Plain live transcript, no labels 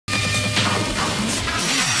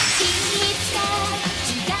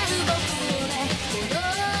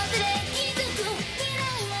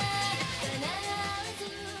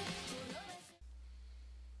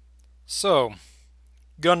So,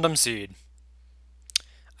 Gundam SEED.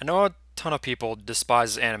 I know a ton of people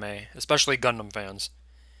despise anime, especially Gundam fans.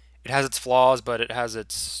 It has its flaws, but it has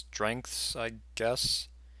its strengths, I guess.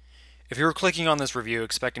 If you were clicking on this review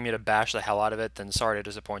expecting me to bash the hell out of it, then sorry to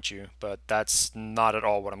disappoint you, but that's not at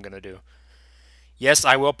all what I'm going to do. Yes,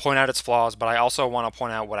 I will point out its flaws, but I also want to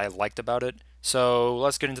point out what I liked about it, so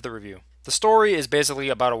let's get into the review. The story is basically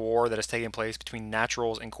about a war that is taking place between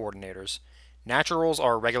naturals and coordinators. Naturals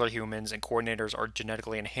are regular humans, and coordinators are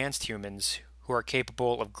genetically enhanced humans who are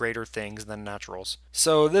capable of greater things than naturals.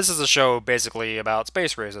 So this is a show basically about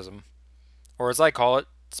space racism, or as I call it,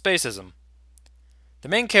 spacism. The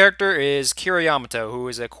main character is Kira Yamato, who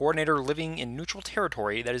is a coordinator living in neutral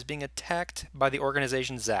territory that is being attacked by the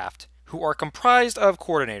organization ZAFT, who are comprised of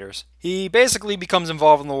coordinators. He basically becomes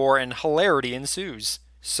involved in the war and hilarity ensues.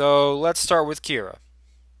 So let's start with Kira.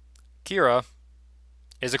 Kira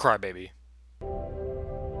is a crybaby.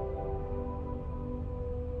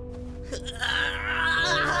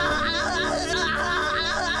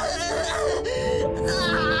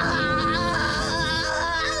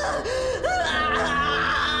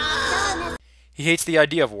 He hates the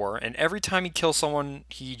idea of war, and every time he kills someone,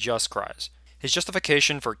 he just cries. His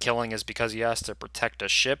justification for killing is because he has to protect a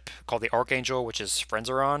ship called the Archangel, which his friends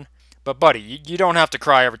are on. But buddy, you don't have to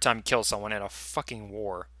cry every time you kill someone in a fucking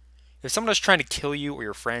war. If someone is trying to kill you or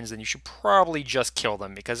your friends, then you should probably just kill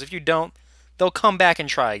them, because if you don't, they'll come back and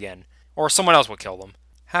try again. Or someone else will kill them.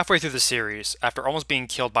 Halfway through the series, after almost being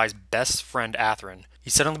killed by his best friend Athrun, he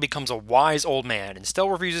suddenly becomes a wise old man and still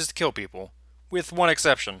refuses to kill people. With one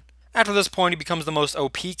exception. After this point, he becomes the most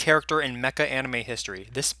OP character in mecha anime history.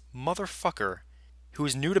 This motherfucker, who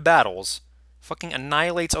is new to battles, fucking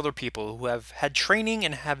annihilates other people who have had training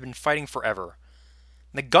and have been fighting forever.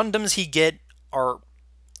 The Gundams he get are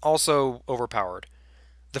also overpowered.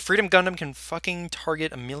 The Freedom Gundam can fucking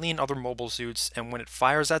target a million other mobile suits, and when it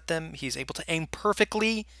fires at them, he's able to aim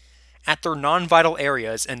perfectly at their non-vital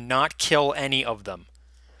areas and not kill any of them.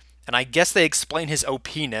 And I guess they explain his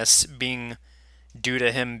OP-ness being due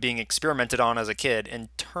to him being experimented on as a kid and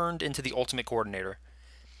turned into the ultimate coordinator.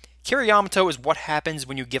 Kira Yamato is what happens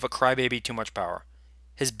when you give a crybaby too much power.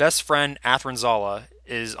 His best friend, Athrun Zala,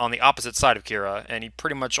 is on the opposite side of Kira, and he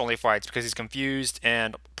pretty much only fights because he's confused,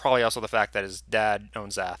 and probably also the fact that his dad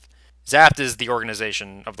owns ZAFT. ZAFT is the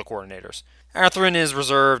organization of the coordinators. Athrun is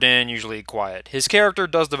reserved and usually quiet. His character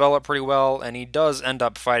does develop pretty well, and he does end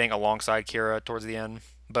up fighting alongside Kira towards the end,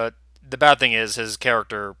 but the bad thing is his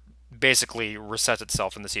character basically resets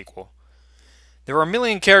itself in the sequel. There are a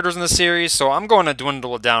million characters in the series, so I'm going to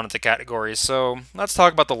dwindle it down into categories, so let's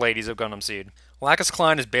talk about the ladies of Gundam SEED. Lacus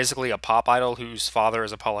Clyne is basically a pop idol whose father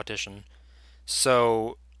is a politician,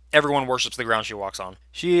 so everyone worships the ground she walks on.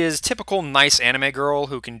 She is typical nice anime girl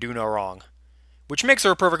who can do no wrong, which makes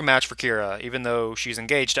her a perfect match for Kira, even though she's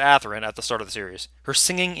engaged to Athrun at the start of the series. Her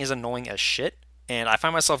singing is annoying as shit, and I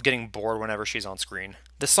find myself getting bored whenever she's on screen.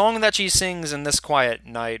 The song that she sings in This Quiet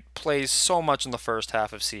Night plays so much in the first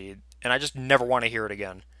half of SEED, and I just never want to hear it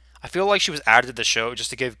again. I feel like she was added to the show just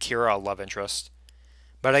to give Kira a love interest.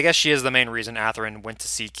 But I guess she is the main reason Athrun went to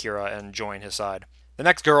see Kira and join his side. The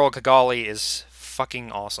next girl, Kigali, is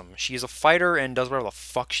fucking awesome. She is a fighter and does whatever the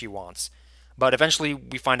fuck she wants. But eventually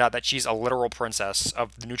we find out that she's a literal princess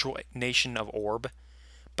of the neutral nation of Orb.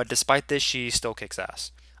 But despite this, she still kicks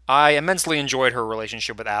ass. I immensely enjoyed her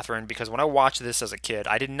relationship with Athrun because when I watched this as a kid,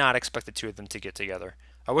 I did not expect the two of them to get together.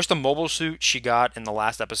 I wish the mobile suit she got in the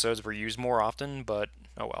last episodes were used more often, but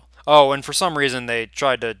oh well. Oh, and for some reason they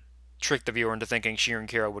tried to trick the viewer into thinking she and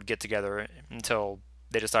Kira would get together until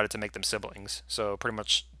they decided to make them siblings. So pretty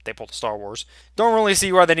much they pulled a Star Wars. Don't really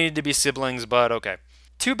see why they needed to be siblings, but okay.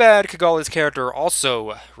 Too bad Kigali's character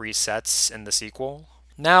also resets in the sequel.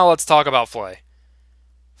 Now let's talk about Flay.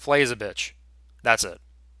 Flay is a bitch. That's it.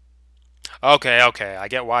 Okay, I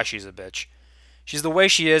get why she's a bitch. She's the way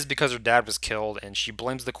she is because her dad was killed, and she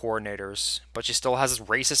blames the coordinators, but she still has this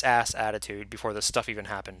racist-ass attitude before this stuff even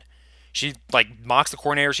happened. She, mocks the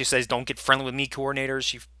coordinators, she says, don't get friendly with me, coordinators,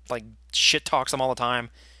 she, shit-talks them all the time.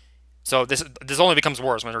 So this only becomes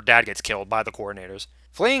worse when her dad gets killed by the coordinators.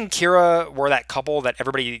 Flay and Kira were that couple that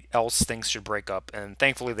everybody else thinks should break up, and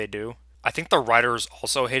thankfully they do. I think the writers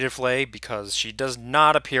also hated Flay because she does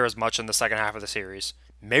not appear as much in the second half of the series.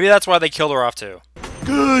 Maybe that's why they killed her off too.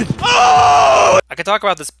 Good! Oh! I could talk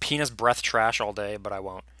about this penis breath trash all day, but I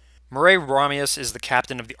won't. Mireille Ramius is the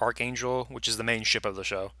captain of the Archangel, which is the main ship of the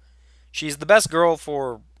show. She's the best girl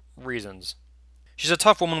for reasons. She's a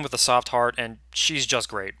tough woman with a soft heart, and she's just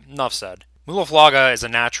great. Enough said. Mulaflaga is a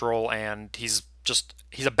natural, and he's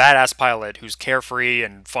a badass pilot who's carefree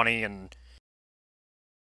and funny, and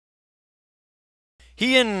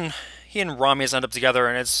he and he and Ramius end up together,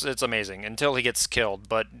 and it's amazing until he gets killed.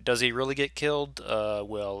 But does he really get killed?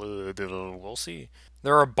 We'll see.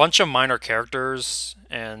 There are a bunch of minor characters,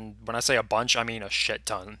 and when I say a bunch, I mean a shit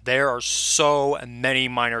ton. There are so many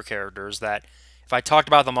minor characters that if I talked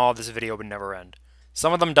about them all, this video would never end.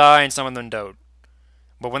 Some of them die, and some of them don't.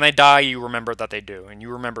 But when they die, you remember that they do, and you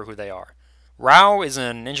remember who they are. Rao is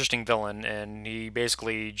an interesting villain, and he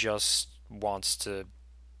basically just wants to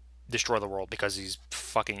destroy the world because he's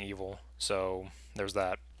fucking evil. So, there's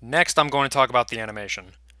that. Next, I'm going to talk about the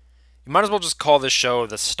animation. You might as well just call this show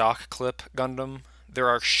the stock clip Gundam. There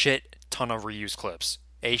are a shit ton of reused clips.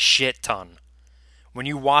 A shit ton. When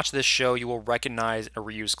you watch this show, you will recognize a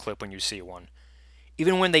reused clip when you see one.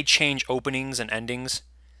 Even when they change openings and endings,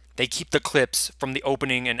 they keep the clips from the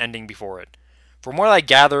opening and ending before it. From what I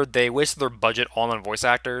gathered, they wasted their budget all on voice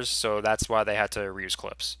actors, so that's why they had to reuse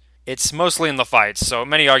clips. It's mostly in the fights, so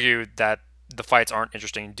many argue that the fights aren't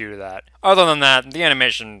interesting due to that. Other than that, the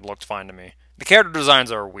animation looked fine to me. The character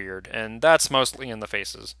designs are weird, and that's mostly in the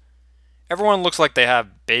faces. Everyone looks like they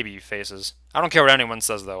have baby faces. I don't care what anyone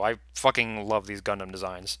says though, I fucking love these Gundam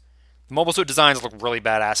designs. The mobile suit designs look really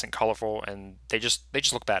badass and colorful, and they just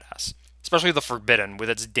look badass. Especially the Forbidden, with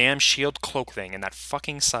its damn shield cloak thing and that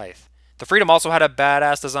fucking scythe. The Freedom also had a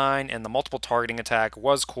badass design, and the multiple targeting attack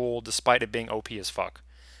was cool despite it being OP as fuck.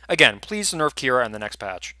 Again, please nerf Kira in the next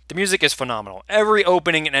patch. The music is phenomenal. Every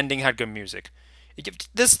opening and ending had good music.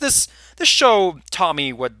 This show taught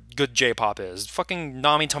me what good J-pop is. Fucking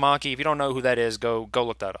Nami Tamaki, if you don't know who that is, go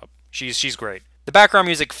look that up. She's great. The background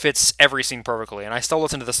music fits every scene perfectly, and I still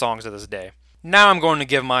listen to the songs to this day. Now I'm going to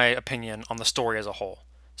give my opinion on the story as a whole.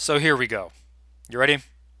 So here we go. You ready?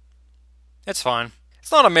 It's fine.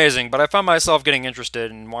 It's not amazing, but I found myself getting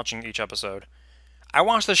interested in watching each episode. I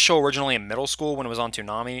watched this show originally in middle school when it was on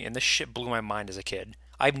Toonami, and this shit blew my mind as a kid.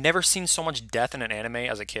 I've never seen so much death in an anime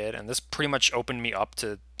as a kid, and this pretty much opened me up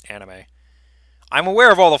to anime. I'm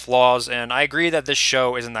aware of all the flaws, and I agree that this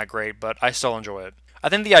show isn't that great, but I still enjoy it. I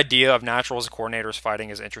think the idea of Naturals coordinators fighting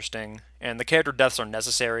is interesting, and the character deaths are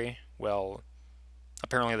necessary. Well,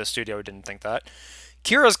 apparently the studio didn't think that.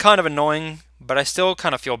 Kira's kind of annoying, but I still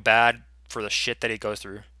kind of feel bad for the shit that he goes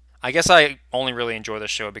through. I guess I only really enjoy this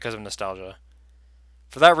show because of nostalgia.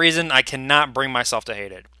 For that reason, I cannot bring myself to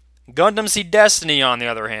hate it. Gundam SEED Destiny, on the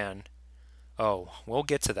other hand. Oh, we'll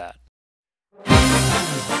get to that.